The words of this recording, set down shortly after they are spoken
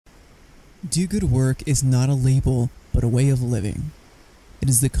Do good work is not a label, but a way of living. It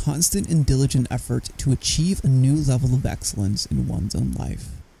is the constant and diligent effort to achieve a new level of excellence in one's own life.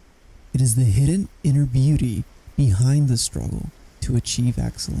 It is the hidden inner beauty behind the struggle to achieve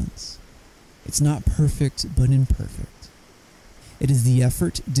excellence. It's not perfect, but imperfect. It is the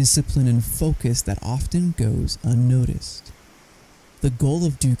effort, discipline, and focus that often goes unnoticed. The goal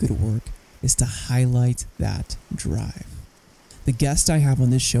of Do Good Work is to highlight that drive. The guests I have on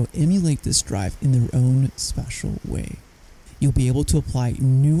this show emulate this drive in their own special way. You'll be able to apply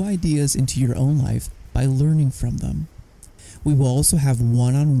new ideas into your own life by learning from them. We will also have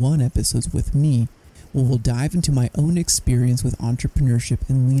one-on-one episodes with me where we'll dive into my own experience with entrepreneurship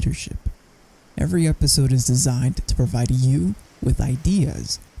and leadership. Every episode is designed to provide you with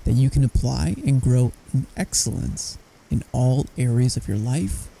ideas that you can apply and grow in excellence in all areas of your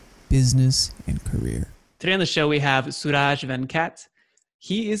life, business, and career. Today on the show, we have Suraj Venkat.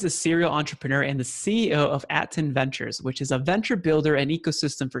 He is a serial entrepreneur and the CEO of Aten Ventures, which is a venture builder and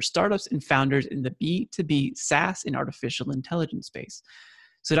ecosystem for startups and founders in the B2B SaaS and artificial intelligence space.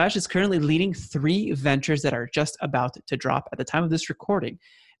 Suraj is currently leading 3 ventures that are just about to drop at the time of this recording.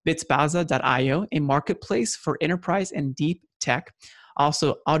 Bitsbaza.io, a marketplace for enterprise and deep tech.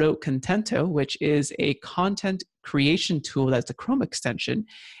 Also, Autocontento, which is a content creation tool that's a Chrome extension.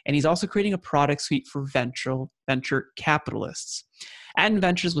 And he's also creating a product suite for venture capitalists. Aten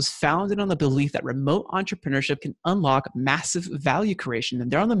Ventures was founded on the belief that remote entrepreneurship can unlock massive value creation. And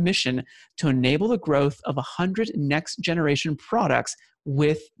they're on the mission to enable the growth of 100 next-generation products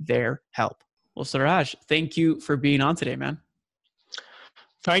with their help. Well, Suraj, thank you for being on today, man.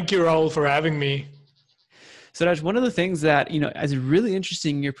 Thank you, Raul, for having me. Suraj, one of the things that, is really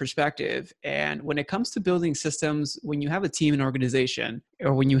interesting in your perspective, and when it comes to building systems, when you have a team and organization,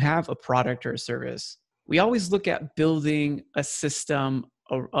 or when you have a product or a service, we always look at building a system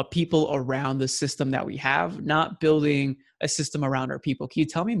or people around the system that we have, not building a system around our people. Can you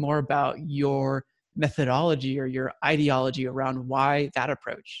tell me more about your methodology or your ideology around why that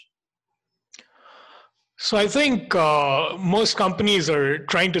approach? So I think most companies are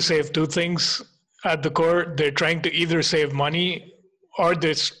trying to save 2 things at the core. They're trying to either save money or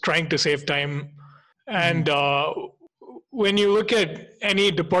they're trying to save time. And when you look at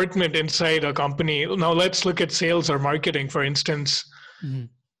any department inside a company, now let's look at sales or marketing, for instance.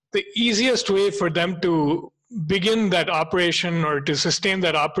 The easiest way for them to begin that operation or to sustain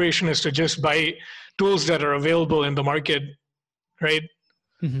that operation is to just buy tools that are available in the market, right?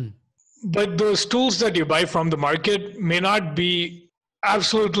 But those tools that you buy from the market may not be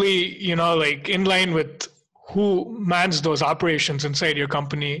absolutely, in line with who mans those operations inside your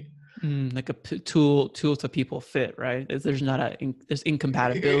company. Like a tool to people fit, right? There's there's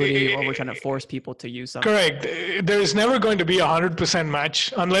incompatibility, or we're trying to force people to use something. Correct. There's never going to be 100%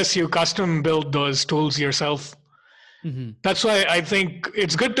 match unless you custom build those tools yourself. That's why I think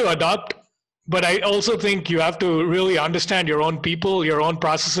it's good to adopt, but I also think you have to really understand your own people, your own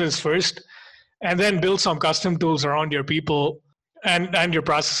processes first, and then build some custom tools around your people and your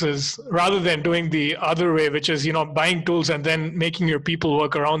processes, rather than doing the other way, which is, buying tools and then making your people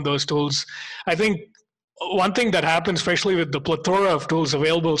work around those tools. I think one thing that happens, especially with the plethora of tools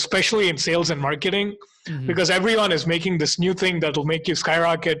available, especially in sales and marketing, because everyone is making this new thing that will make you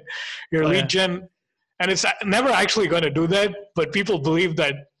skyrocket your lead gen. And it's never actually going to do that, but people believe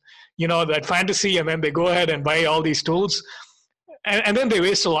that, that fantasy, and then they go ahead and buy all these tools. And then they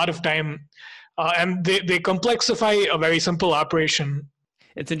waste a lot of time. And they complexify a very simple operation.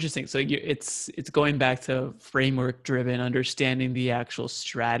 It's interesting. So it's going back to framework-driven, understanding the actual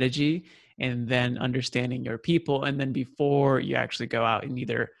strategy, and then understanding your people. And then before you actually go out and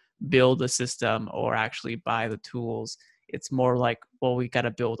either build a system or actually buy the tools, it's more like, well, we got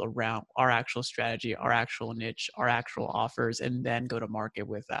to build around our actual strategy, our actual niche, our actual offers, and then go to market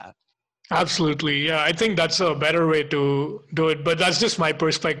with that. Absolutely. Yeah, I think that's a better way to do it. But that's just my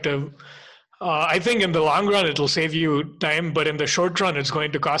perspective. I think in the long run, it'll save you time, but in the short run, it's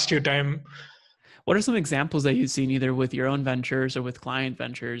going to cost you time. What are some examples that you've seen either with your own ventures or with client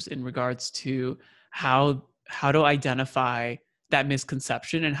ventures in regards to how to identify that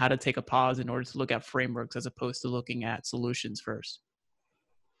misconception and how to take a pause in order to look at frameworks as opposed to looking at solutions first?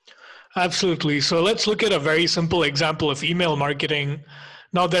 Absolutely. So let's look at a very simple example of email marketing.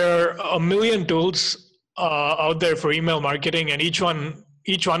 Now, there are a million tools out there for email marketing, and each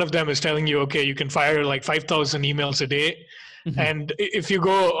one of them is telling you, okay, you can fire like 5,000 emails a day. And if you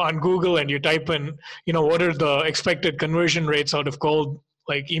go on Google and you type in, what are the expected conversion rates out of cold,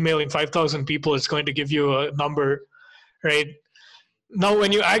 like emailing 5,000 people, it's going to give you a number, right? Now,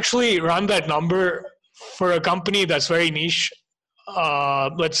 when you actually run that number for a company that's very niche,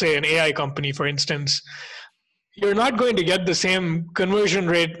 let's say an AI company, for instance, you're not going to get the same conversion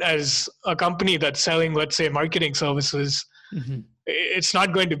rate as a company that's selling, let's say, marketing services. Mm-hmm. It's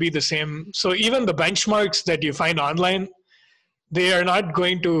not going to be the same. So even the benchmarks that you find online, they are not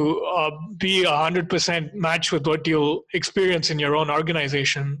going to be 100% match with what you'll experience in your own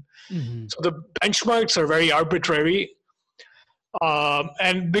organization. Mm-hmm. So the benchmarks are very arbitrary.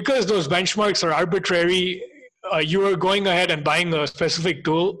 And because those benchmarks are arbitrary, you are going ahead and buying a specific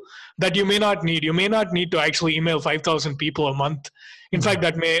tool that you may not need. You may not need to actually email 5,000 people a month. In fact,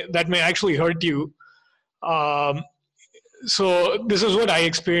 that may actually hurt you. So this is what I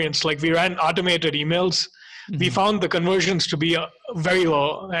experienced. Like, we ran automated emails. Mm-hmm. We found the conversions to be very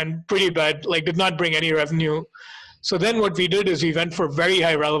low and pretty bad, like did not bring any revenue. So then what we did is we went for very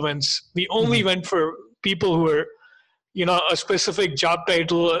high relevance. We only went for people who were, a specific job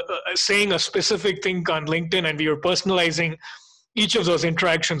title, saying a specific thing on LinkedIn, and we were personalizing each of those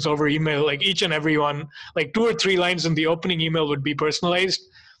interactions over email, like each and every one, like 2 or 3 lines in the opening email would be personalized.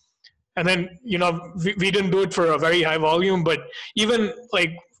 And then, we didn't do it for a very high volume, but even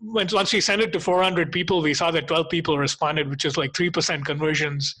like once we sent it to 400 people, we saw that 12 people responded, which is like 3%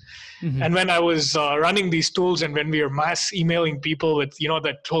 conversions. Mm-hmm. And when I was running these tools and when we were mass emailing people with,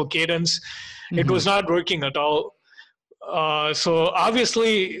 that whole cadence, it was not working at all. So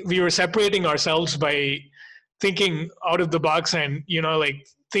obviously we were separating ourselves by thinking out of the box and,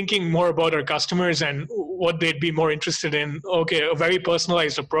 thinking more about our customers and what they'd be more interested in. Okay, a very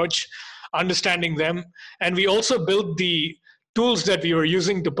personalized approach, understanding them. And we also built the tools that we were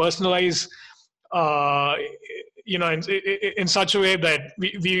using to personalize, in such a way that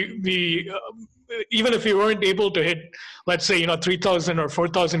we even if you weren't able to hit, let's say, 3,000 or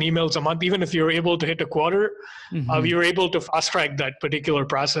 4,000 emails a month, even if you were able to hit a quarter, we were able to fast track that particular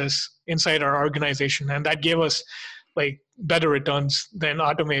process inside our organization. And that gave us like better returns than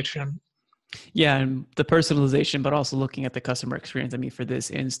automation. Yeah, and the personalization, but also looking at the customer experience. I mean, for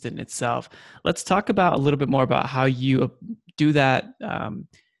this instant itself, let's talk about a little bit more about how you do that,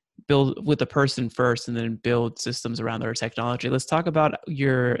 build with the person first and then build systems around their technology. Let's talk about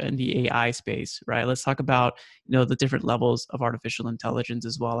in the AI space, right? Let's talk about, the different levels of artificial intelligence,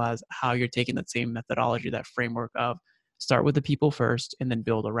 as well as how you're taking that same methodology, that framework of start with the people first and then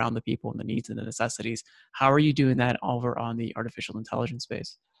build around the people and the needs and the necessities. How are you doing that over on the artificial intelligence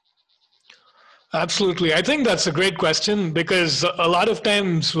space? Absolutely. I think that's a great question, because a lot of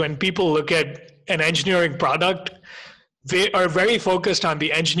times when people look at an engineering product, they are very focused on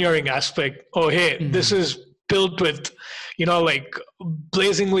the engineering aspect. Oh, hey, this is built with, like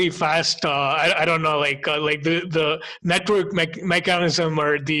blazingly fast, I don't know, like the network mechanism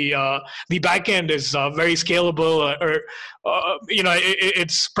or the back end is very scalable, or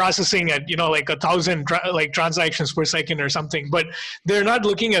it's processing at, like 1,000 transactions per second or something. But they're not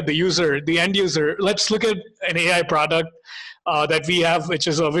looking at the user, the end user. Let's look at an AI product that we have, which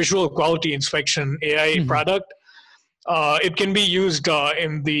is a visual quality inspection AI product. It can be used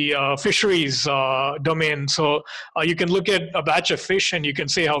in the fisheries domain. So you can look at a batch of fish and you can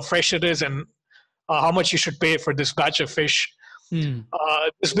say how fresh it is and how much you should pay for this batch of fish.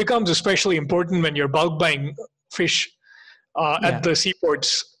 This becomes especially important when you're bulk buying fish at the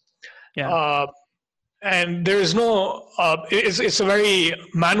seaports. Yeah. And there's no, it's a very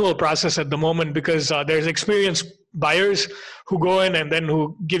manual process at the moment, because there's experienced buyers who go in and then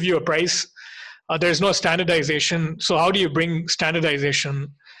who give you a price. There's no standardization. So how do you bring standardization?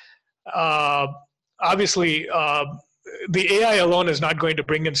 Obviously, the AI alone is not going to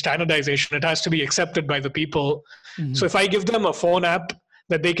bring in standardization. It has to be accepted by the people. So if I give them a phone app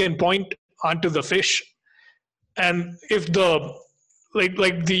that they can point onto the fish, and if the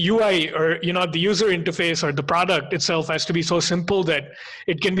like the UI or the user interface or the product itself has to be so simple that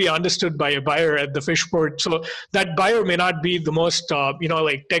it can be understood by a buyer at the fish port. So that buyer may not be the most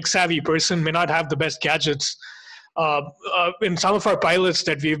like tech savvy person, may not have the best gadgets. In some of our pilots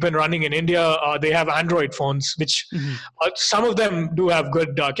that we've been running in India, they have Android phones, which some of them do have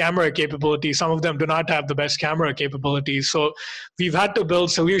good camera capability. Some of them do not have the best camera capabilities. So we've had to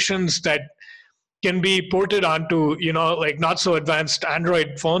build solutions that can be ported onto, like not so advanced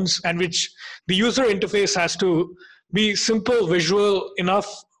Android phones, and which the user interface has to be simple, visual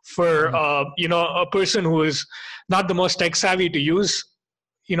enough for, a person who is not the most tech savvy to use,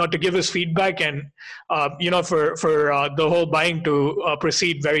 to give us feedback and, for the whole buying to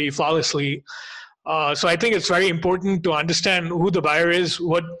proceed very flawlessly. So I think it's very important to understand who the buyer is,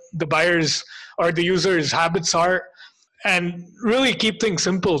 what the buyer's or the user's habits are, and really keep things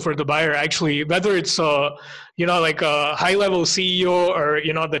simple for the buyer, actually, whether it's like a high level CEO, or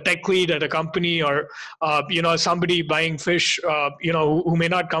the tech lead at a company, or somebody buying fish, who may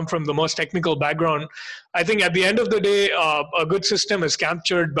not come from the most technical background. I think at the end of the day, a good system is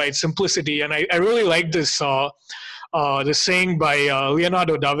captured by its simplicity. And I really like this saying by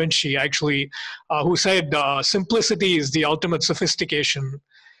Leonardo da Vinci, actually, who said simplicity is the ultimate sophistication.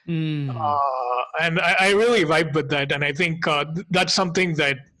 And I really vibe with that. And I think that's something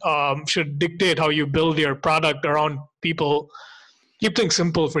that should dictate how you build your product around people. Keep things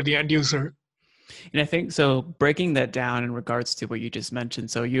simple for the end user. And I think so, breaking that down in regards to what you just mentioned.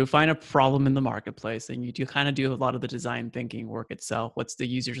 So you find a problem in the marketplace, and you do kind of do a lot of the design thinking work itself. What's the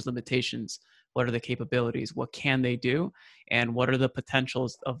user's limitations? What are the capabilities? What can they do? And what are the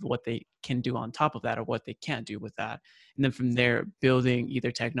potentials of what they can do on top of that, or what they can't do with that? And then from there, building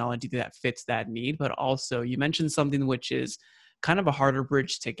either technology that fits that need, but also you mentioned something which is kind of a harder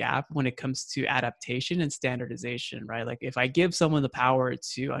bridge to gap when it comes to adaptation and standardization, right? Like if I give someone the power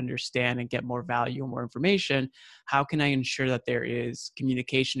to understand and get more value and more information, how can I ensure that there is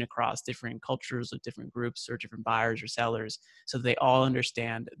communication across different cultures or different groups or different buyers or sellers, so they all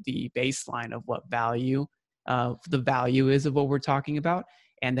understand the baseline of what value, the value is of what we're talking about,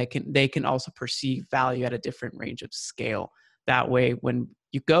 and they can also perceive value at a different range of scale. That way, when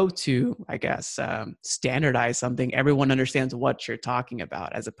you go to, I guess, standardize something, everyone understands what you're talking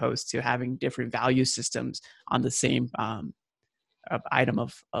about, as opposed to having different value systems on the same item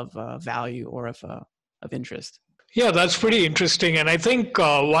of value or of interest. Yeah, that's pretty interesting. And I think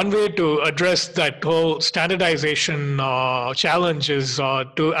one way to address that whole standardization challenge is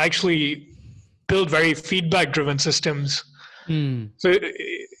to actually build very feedback-driven systems. So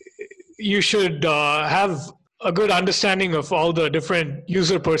you should have a good understanding of all the different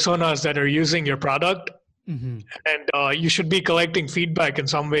user personas that are using your product. And you should be collecting feedback in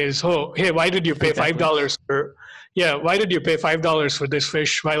some ways. Oh, hey, why did you pay $5 for? Yeah, why did you pay $5 for this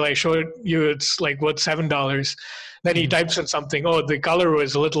fish while I showed you it's like worth $7? Then he types in something. Oh, the color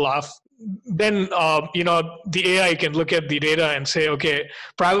was a little off. Then the AI can look at the data and say, okay,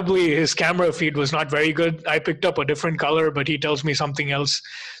 probably his camera feed was not very good. I picked up a different color, but he tells me something else.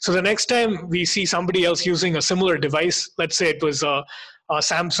 So the next time we see somebody else using a similar device, let's say it was a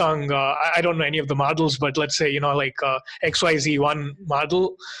Samsung, I don't know any of the models, but let's say like XYZ1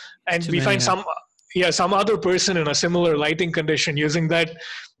 model, and we find some other person in a similar lighting condition using that,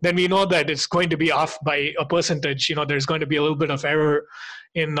 then we know that it's going to be off by a percentage. There's going to be a little bit of error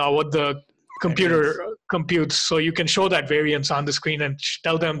in what the computer computes. So you can show that variance on the screen and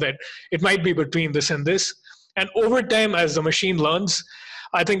tell them that it might be between this and this. And over time, as the machine learns,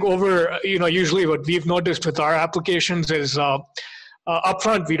 I think usually what we've noticed with our applications is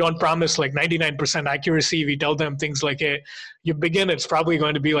upfront, we don't promise like 99% accuracy. We tell them things like, hey, you begin, it's probably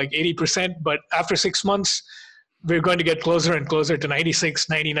going to be like 80%, but after 6 months, we're going to get closer and closer to 96,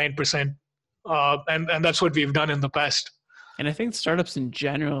 99%. And that's what we've done in the past. And I think startups in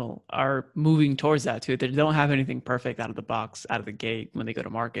general are moving towards that too. They don't have anything perfect out of the box, out of the gate when they go to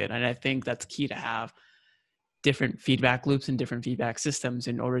market. And I think that's key to have different feedback loops and different feedback systems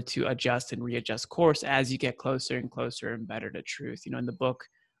in order to adjust and readjust course as you get closer and closer and better to truth. In the book,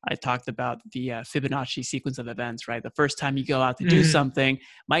 I talked about the Fibonacci sequence of events, right? The first time you go out to do something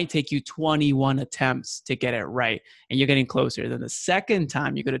might take you 21 attempts to get it right, and you're getting closer. Then the second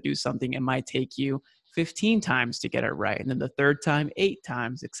time you go to do something, it might take you 15 times to get it right. And then the third time, 8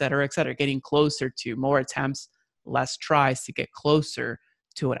 times, et cetera, getting closer to more attempts, less tries to get closer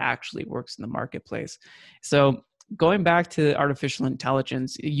to what actually works in the marketplace. So going back to artificial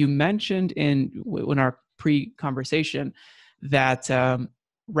intelligence, you mentioned in our pre-conversation that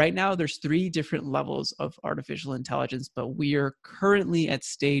right now there's 3 different levels of artificial intelligence, but we are currently at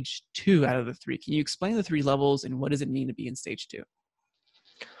stage 2 out of the 3. Can you explain the 3 levels and what does it mean to be in stage 2?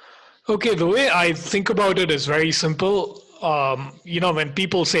 Okay, the way I think about it is very simple. When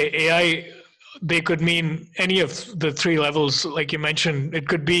people say AI, they could mean any of the 3 levels. Like you mentioned, it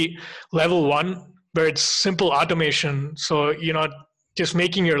could be level 1, where it's simple automation. So, just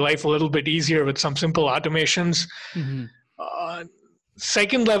making your life a little bit easier with some simple automations.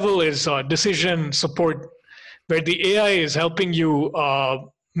 Second level is decision support, where the AI is helping you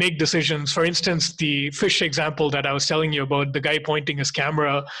make decisions. For instance, the fish example that I was telling you about, the guy pointing his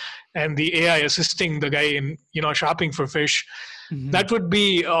camera and the AI assisting the guy in, shopping for fish. That would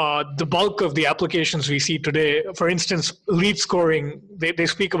be the bulk of the applications we see today. For instance, lead scoring. They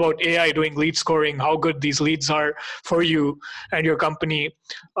speak about AI doing lead scoring, how good these leads are for you and your company.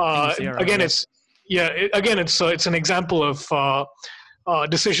 It's an example of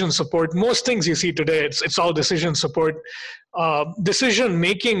decision support. Most things you see today, it's all decision support. Decision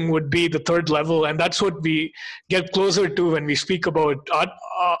making would be the third level, and that's what we get closer to when we speak about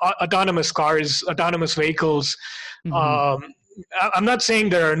autonomous cars, autonomous vehicles. I'm not saying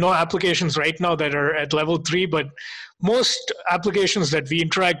there are no applications right now that are at level 3, but most applications that we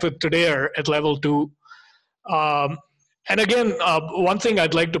interact with today are at level 2. And again, one thing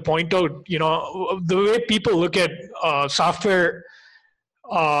I'd like to point out, the way people look at software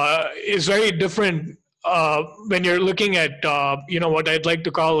is very different when you're looking at, what I'd like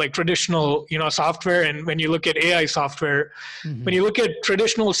to call like traditional, software. And when you look at AI software, when you look at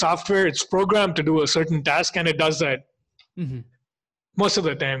traditional software, it's programmed to do a certain task, and it does that most of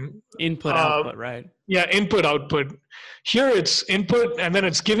the time. Input, output, right? Yeah, input, output. Here it's input, and then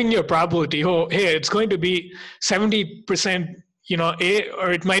it's giving you a probability. Oh, hey, it's going to be 70%, A,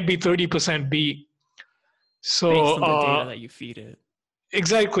 or it might be 30% B. So based on the data that you feed it.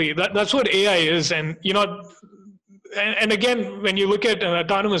 Exactly. That's what AI is. And, and again, when you look at an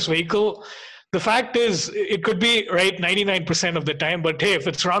autonomous vehicle, the fact is it could be right 99% of the time, but hey, if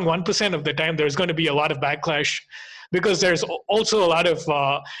it's wrong 1% of the time, there's going to be a lot of backlash, because there's also a lot of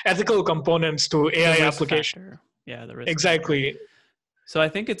ethical components to AI application. Yeah, the risk. Exactly. Factor. So I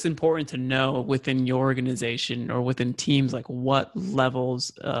think it's important to know within your organization or within teams, like what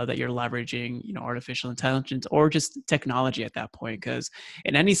levels that you're leveraging, artificial intelligence or just technology at that point. Because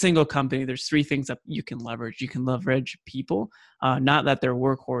in any single company, there's 3 things that you can leverage. You can leverage people, not that they're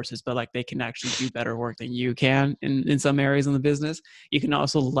workhorses, but like they can actually do better work than you can in some areas in the business. You can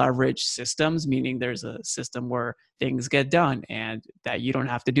also leverage systems, meaning there's a system where things get done and that you don't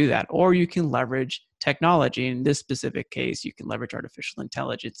have to do that. Or you can leverage technology. In this specific case, you can leverage artificial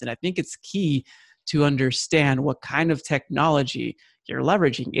intelligence. And I think it's key to understand what kind of technology you're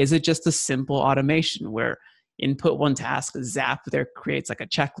leveraging. Is it just a simple automation where input one task, zap, there creates like a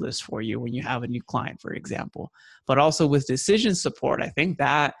checklist for you when you have a new client, for example? But also with decision support, I think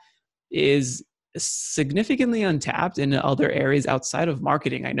that is significantly untapped in other areas outside of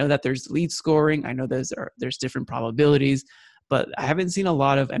marketing. I know that there's lead scoring. I know there's different probabilities, but I haven't seen a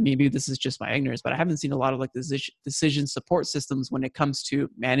lot of, and maybe this is just my ignorance, but I haven't seen a lot of like decision support systems when it comes to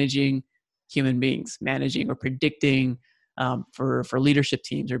managing human beings, managing or predicting for leadership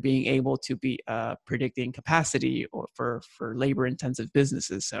teams, or being able to be predicting capacity or for labor intensive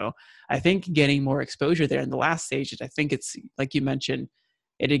businesses. So I think getting more exposure there in the last stage, I think it's like you mentioned,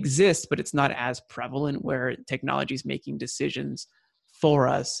 it exists, but it's not as prevalent where technology is making decisions for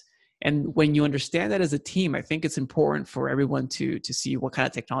us. And when you understand that as a team, I think it's important for everyone to see what kind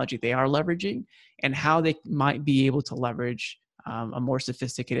of technology they are leveraging and how they might be able to leverage a more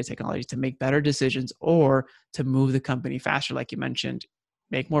sophisticated technology to make better decisions or to move the company faster, like you mentioned,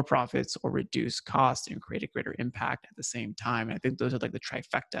 make more profits or reduce costs and create a greater impact at the same time. And I think those are like the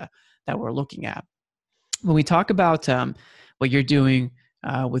trifecta that we're looking at. When we talk about what you're doing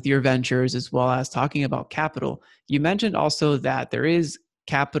with your ventures, as well as talking about capital, you mentioned also that there is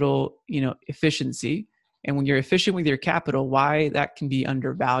capital, efficiency. And when you're efficient with your capital, why that can be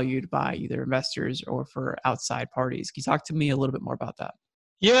undervalued by either investors or for outside parties. Can you talk to me a little bit more about that?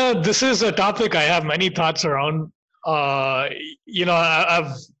 Yeah, this is a topic I have many thoughts around.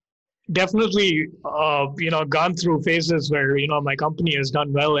 I've definitely, gone through phases where, my company has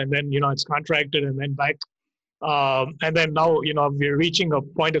done well and then, it's contracted and then back. And then now, we're reaching a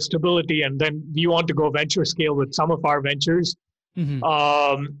point of stability, and then we want to go venture scale with some of our ventures.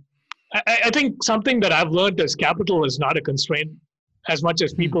 I think something that I've learned is capital is not a constraint as much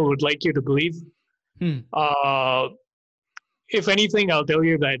as people would like you to believe. If anything, I'll tell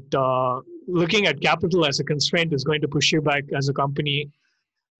you that looking at capital as a constraint is going to push you back as a company.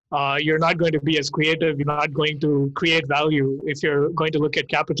 You're not going to be as creative. You're not going to create value if you're going to look at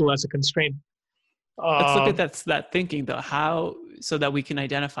capital as a constraint. Let's look at that thinking though. How, so that we can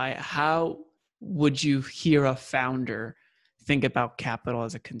identify, how would you hear a founder think about capital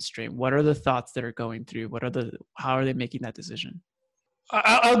as a constraint? What are the thoughts that are going through? How are they making that decision?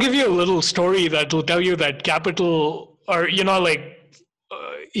 I'll give you a little story that will tell you that capital, or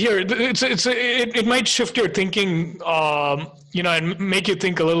here it might shift your thinking, and make you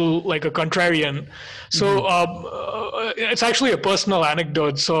think a little like a contrarian. So it's actually a personal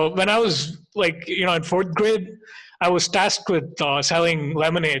anecdote. So when I was in 4th grade, I was tasked with selling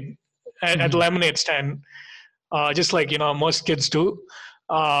lemonade at the lemonade stand. Just like, most kids do.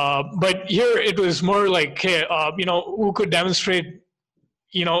 But here it was more like, hey, who could demonstrate,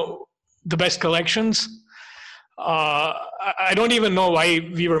 the best collections. I don't even know why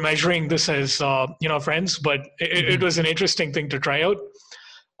we were measuring this as, friends, but it was an interesting thing to try out.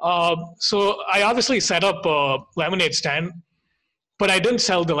 So I obviously set up a lemonade stand, but I didn't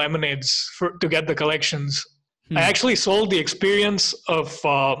sell the lemonades to get the collections. I actually sold the experience of.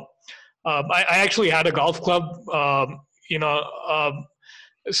 I actually had a golf club.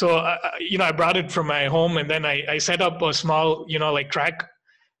 So I brought it from my home, and then I set up a small like track.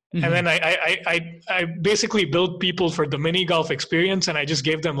 And then I basically built people for the mini golf experience, and I just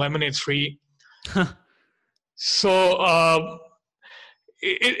gave them lemonades free. So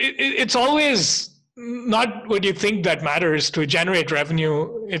it's always not what you think that matters to generate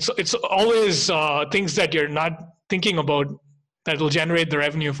revenue. It's always things that you're not thinking about that will generate the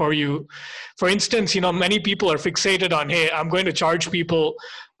revenue for you. For instance, many people are fixated on, hey, I'm going to charge people,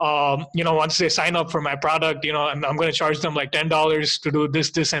 once they sign up for my product, and I'm going to charge them like $10 to do this,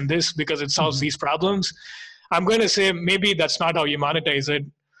 this, and this because it solves these problems. I'm going to say, maybe that's not how you monetize it.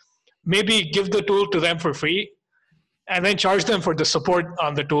 Maybe give the tool to them for free and then charge them for the support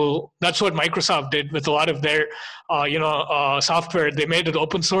on the tool. That's what Microsoft did with a lot of their, software. They made it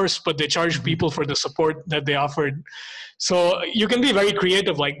open source, but they charged people for the support that they offered. So you can be very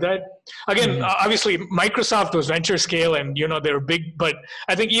creative like that. Again, obviously, Microsoft was venture scale and, they're big. But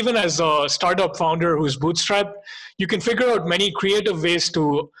I think even as a startup founder who's bootstrapped, you can figure out many creative ways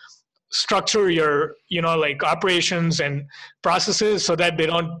to structure your operations and processes so that they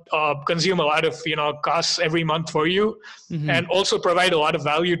don't consume a lot of costs every month for you, and also provide a lot of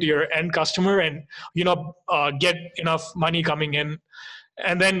value to your end customer, and get enough money coming in,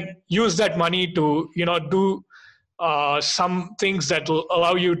 and then use that money to do some things that will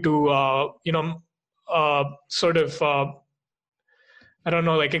allow you to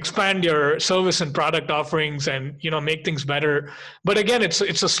expand your service and product offerings and, make things better. But again, it's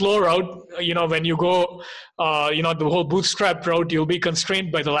a slow route. When you go, the whole bootstrap route, you'll be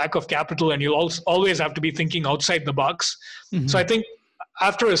constrained by the lack of capital, and you'll always have to be thinking outside the box. So I think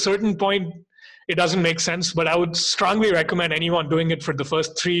after a certain point, it doesn't make sense, but I would strongly recommend anyone doing it for the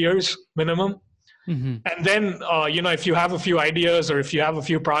first 3 years minimum. And then, if you have a few ideas or if you have a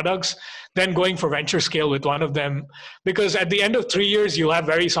few products, then going for venture scale with one of them. Because at the end of 3 years, you'll have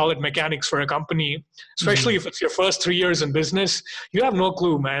very solid mechanics for a company, especially if it's your first 3 years in business. You have no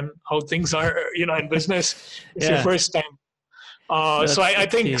clue, man, how things are, in business. It's your first time. So I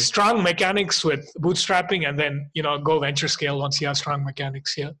think strong mechanics with bootstrapping, and then, go venture scale once you have strong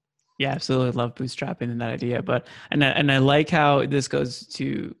mechanics. Yeah. Yeah, absolutely love bootstrapping and that idea. But and I like how this goes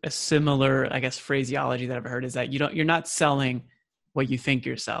to a similar, I guess, phraseology that I've heard is that you're not selling what you think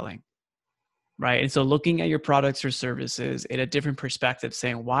you're selling, right? And so looking at your products or services in a different perspective,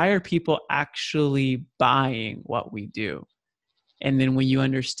 saying, why are people actually buying what we do? And then when you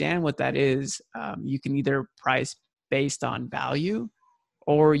understand what that is, you can either price based on value,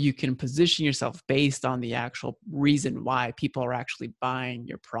 or you can position yourself based on the actual reason why people are actually buying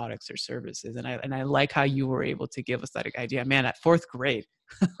your products or services. And I like how you were able to give us that idea. Man, at 4th grade,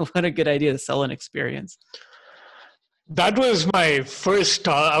 what a good idea to sell an experience. That was my first,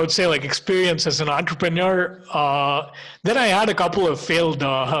 I would say, experience as an entrepreneur. Then I had a couple of failed,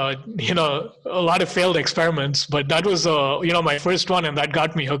 a lot of failed experiments, but that was, my first one, and that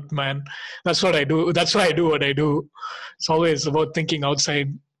got me hooked, man. That's what I do. That's why I do what I do. It's always about thinking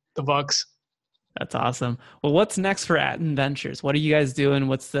outside the box. That's awesome. Well, what's next for Aten Ventures? What are you guys doing?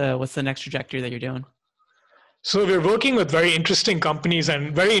 What's the next trajectory that you're doing? So we're working with very interesting companies,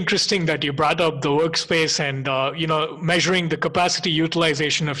 and very interesting that you brought up the workspace and, measuring the capacity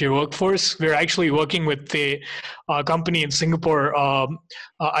utilization of your workforce. We're actually working with a company in Singapore,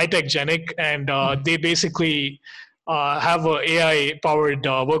 iTechgenic, and they basically have an AI-powered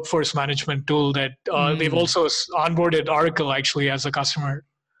workforce management tool that they've also onboarded Oracle actually as a customer.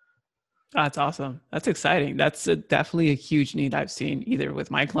 That's awesome. That's exciting. That's definitely a huge need I've seen either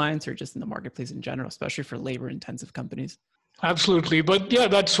with my clients or just in the marketplace in general, especially for labor-intensive companies. Absolutely. But yeah,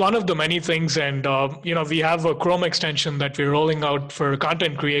 that's one of the many things. And, we have a Chrome extension that we're rolling out for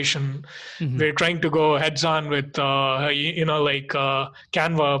content creation. We're trying to go heads on with, Canva,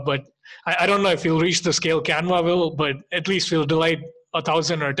 but I don't know if we'll reach the scale Canva will, but at least we'll delight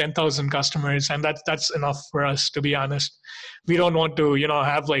 1,000 or 10,000 customers. And that's enough for us, to be honest. We don't want to,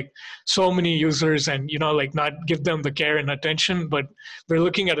 have so many users and, not give them the care and attention, but we're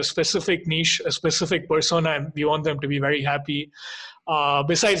looking at a specific niche, a specific persona, and we want them to be very happy.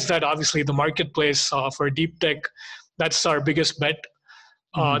 Besides that, obviously the marketplace for deep tech, that's our biggest bet.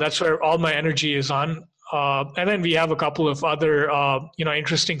 That's where all my energy is on. And then we have a couple of other,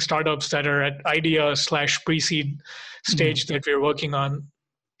 interesting startups that are at idea/pre-seed stage that we're working on.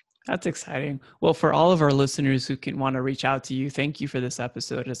 That's exciting. Well, for all of our listeners who can want to reach out to you, thank you for this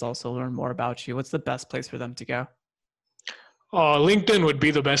episode. As also learn more about you. What's the best place for them to go? LinkedIn would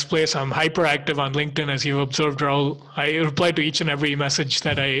be the best place. I'm hyperactive on LinkedIn, as you've observed, Raul. I reply to each and every message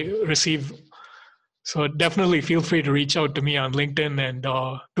that I receive. So definitely feel free to reach out to me on LinkedIn and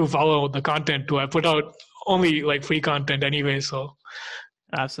to follow the content too. I put out only like free content anyway. So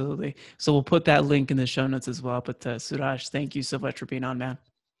absolutely. So we'll put that link in the show notes as well. But Suraj, thank you so much for being on, man.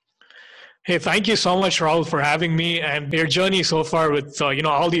 Hey, thank you so much, Raul, for having me and your journey so far with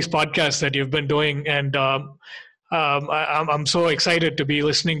all these podcasts that you've been doing. And I'm so excited to be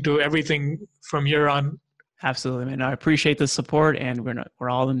listening to everything from here on. Absolutely, man. I appreciate the support, and we're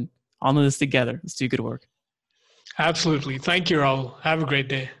all in this together. Let's do good work. Absolutely. Thank you, Raul. Have a great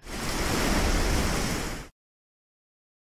day.